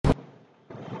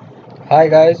Hi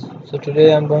guys, so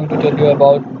today I'm going to tell you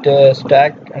about the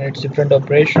stack and its different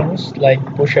operations like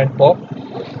push and pop.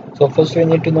 So first we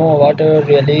need to know what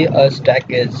really a stack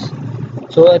is.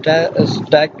 So a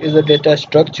stack is a data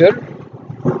structure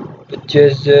which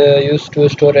is used to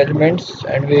store elements,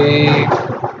 and we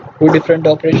do different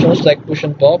operations like push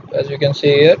and pop as you can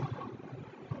see here.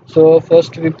 So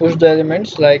first we push the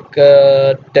elements like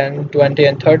 10, 20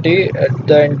 and 30 at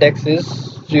the index is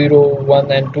 0, 1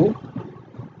 and 2.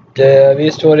 We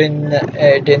store in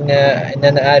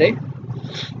an array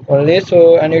only,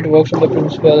 so and it works on the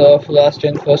principle of last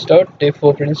in first out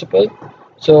therefore principle.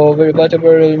 So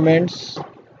whatever elements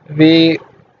we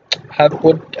have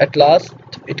put at last,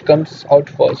 it comes out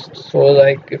first. So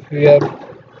like if we have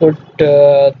put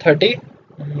 30,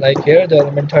 like here the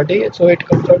element 30, so it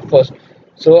comes out first.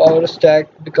 So our stack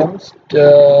becomes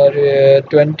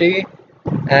 20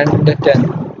 and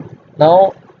 10.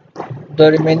 Now the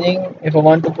remaining, if I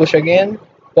want to push again,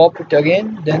 pop it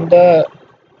again, then the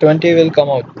 20 will come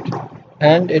out,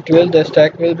 and the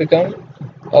stack will become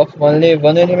of only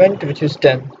one element, which is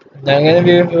 10. Then again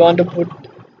if we want to put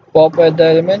pop at the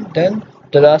element, then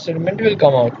the last element will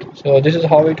come out. So this is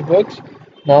how it works.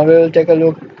 Now we will take a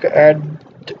look at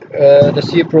the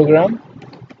C program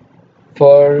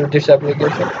for this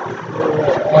application. So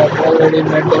I've already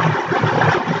made a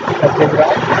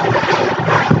program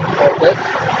for this.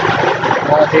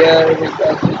 Now here,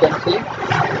 as you can see,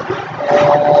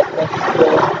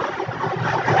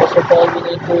 first of all, we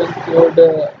need to include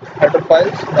header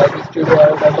files like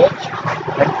studio.h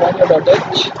and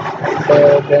formula.h,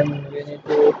 and then we need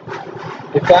to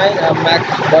define a max.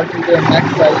 What is the max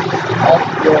size of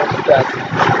your stack?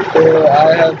 So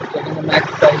I have taken a max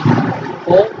size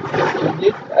 4. Change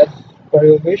it as per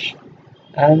your wish,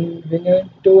 and we need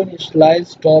to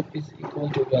initialize top is equal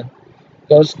to 1,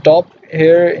 because top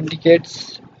here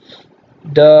indicates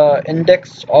the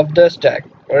index of the stack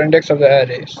or index of the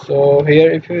array. So here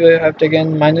if you have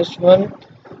taken -1,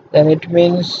 then it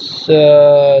means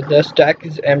the stack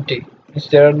is empty, means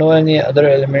there are no any other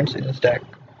elements in the stack,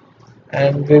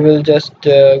 and we will just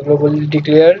globally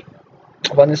declare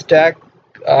one stack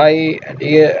I and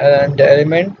the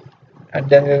element, and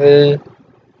then we will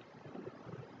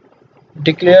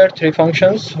declare three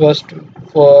functions: first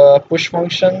for push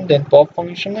function, then pop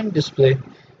function, and display,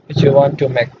 which you want to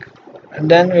make. And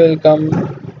then we will come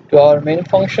to our main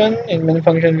function. In main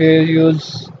function we will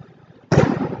use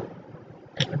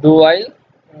do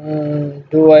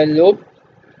while loop,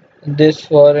 this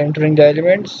for entering the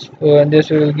elements. And this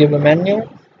we will give a menu,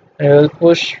 and we will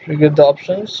we give the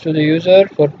options to the user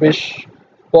for push,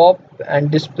 pop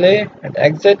and display and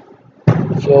exit.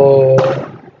 So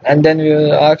and then we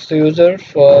will ask the user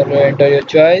for enter your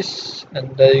choice,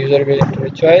 and the user will enter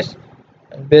a choice,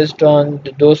 and based on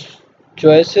those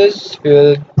choices we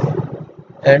will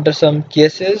enter some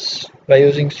cases by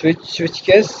using switch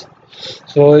case.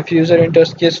 So if user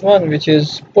enters case 1, which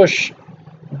is push,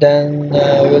 then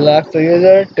we'll ask the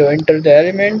user to enter the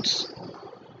elements.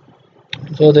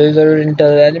 So the user will enter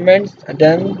the elements, and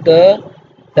then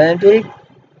it will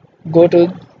go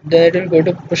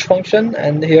to push function,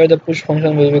 and here the push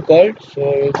function will be called. So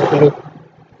we'll take a look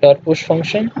at our push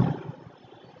function.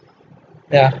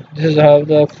 Yeah, this is how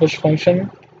the push function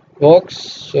works.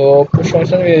 So push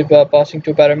function, we are passing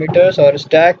two parameters, our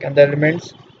stack and the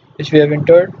elements which we have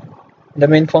entered in the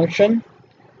main function.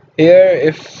 Here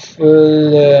if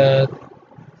we'll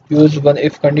use one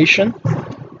if condition,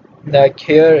 like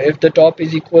here if the top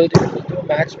is equal to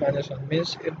max -1,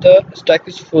 means if the stack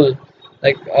is full,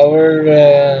 like our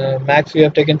max we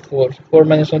have taken 4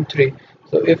 minus 1 3.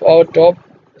 So if our top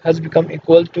has become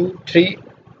equal to 3,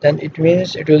 then it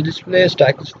means it will display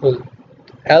stack is full.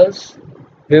 Else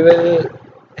we will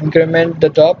increment the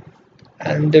top,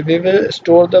 and we will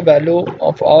store the value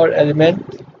of our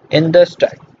element in the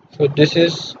stack. So this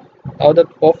is how the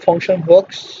pop function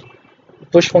works.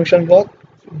 Push function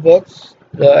works.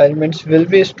 The elements will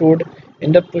be stored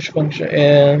in the push function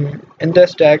in the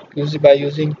stack by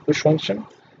using push function.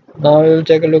 Now we will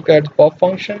take a look at pop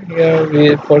function. Here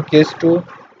we, for case 2,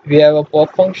 we have a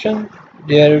pop function.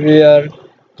 There we are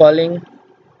calling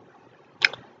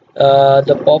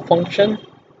the pop function.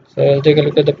 So I'll take a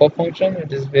look at the pop function.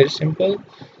 It is very simple.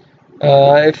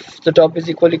 If the top is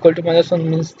equal to -1,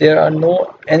 means there are no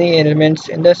any elements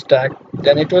in the stack,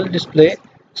 then it will display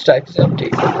stack is empty.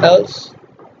 Else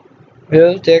we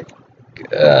will take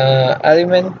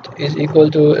element is equal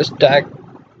to stack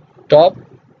top,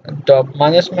 and top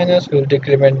minus minus will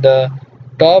decrement the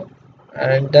top,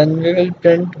 and then we will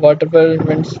print whatever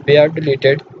elements we have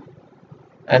deleted,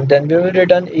 and then we will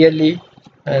return yearly,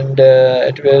 and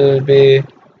it will be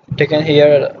taken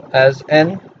here as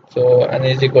n. So n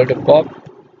is equal to pop.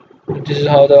 This is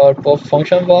how our pop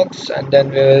function works, and then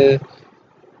we will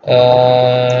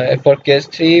for case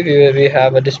 3 we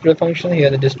have a display function. Here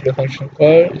the display function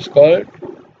is called,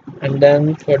 and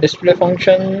then for display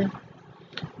function,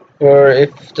 for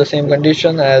if the same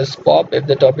condition as pop, if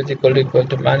the top is equal to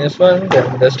 -1,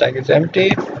 then the stack is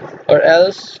empty, or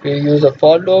else we use a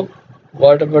for loop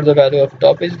whatever the value of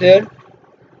top is there,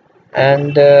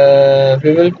 and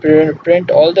we will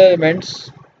print all the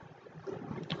elements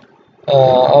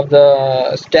of the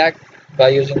stack by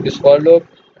using this for loop,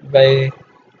 by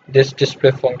this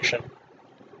display function.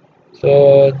 So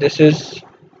this is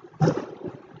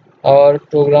our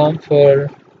program for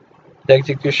the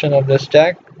execution of the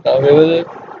stack. Now we will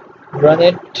run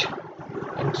it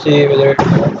and see whether it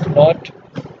works or not.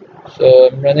 So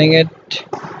I'm running it,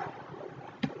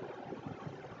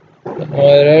 no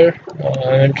error.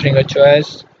 I'm entering a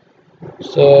choice.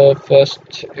 So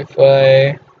first, if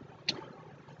I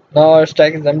now our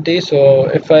stack is empty, so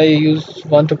if I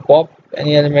want to pop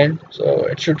any element, so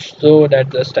it should show that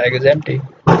the stack is empty.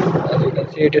 As you can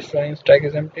see, it is showing stack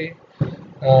is empty.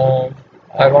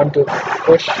 I want to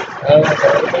push elements.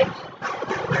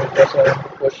 First I want to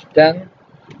push 10,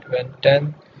 when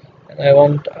 10, and I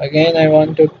want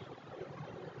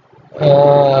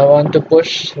to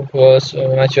push. So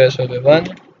my choice will be 1.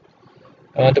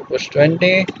 I want to push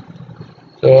 20.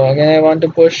 So again I want to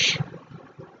push.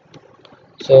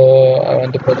 So I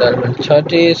want to put the element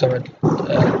 30. So my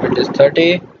element is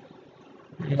 30.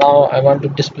 Now I want to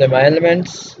display my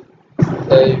elements.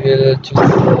 So I will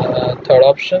choose the third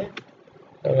option.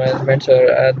 So my elements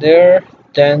are there,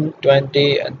 10,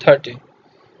 20, and 30.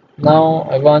 Now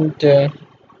I want to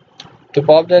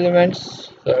pop the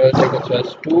elements. So I will take it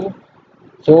as 2.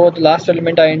 So the last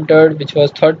element I entered, which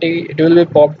was 30, it will be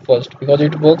popped first because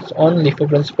it works on LIFO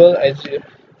principle, as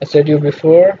I said you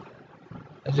before.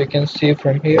 As you can see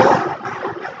from here,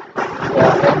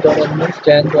 entered elements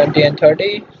 10, 20, and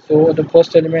 30. So the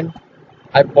first element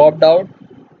I popped out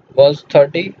was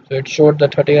 30, so it showed the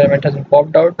 30 element has been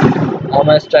popped out. Now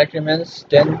my stack remains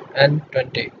 10 and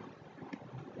 20,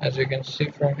 as you can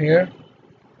see from here.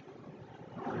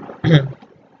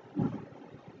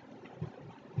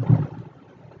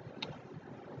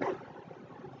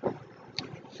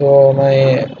 So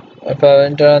if I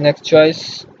enter a next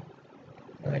choice,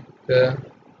 like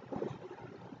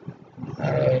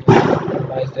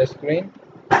minimize the screen.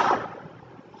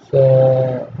 So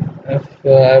if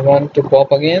I want to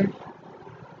pop again,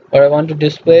 or I want to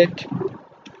display it,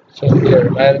 so here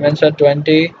my elements are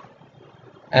 20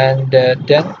 and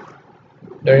 10,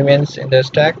 the remains in the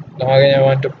stack. Now again I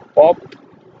want to pop,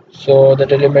 so the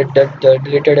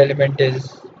deleted element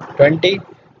is 20,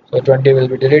 so 20 will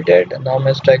be deleted, and now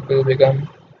my stack will become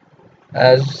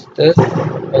as this,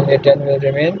 only 10 will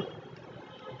remain.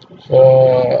 So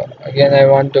again I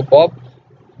want to pop,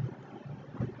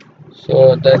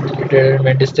 so the deleted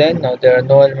element is 10. Now there are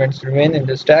no elements remain in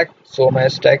the stack, so my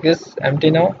stack is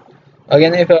empty now.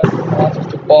 Again, if I want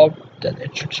to pop, then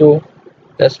it should show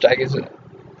the stack is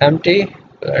empty.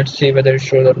 Let's see whether it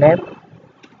shows or not.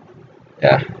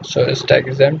 Yeah, so the stack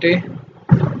is empty.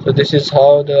 So this is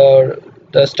how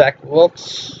the stack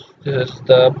works. This is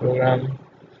the program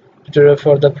tutorial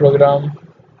for the program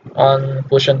on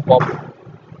push and pop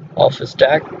of a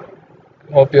stack.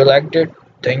 Hope you liked it.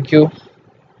 Thank you.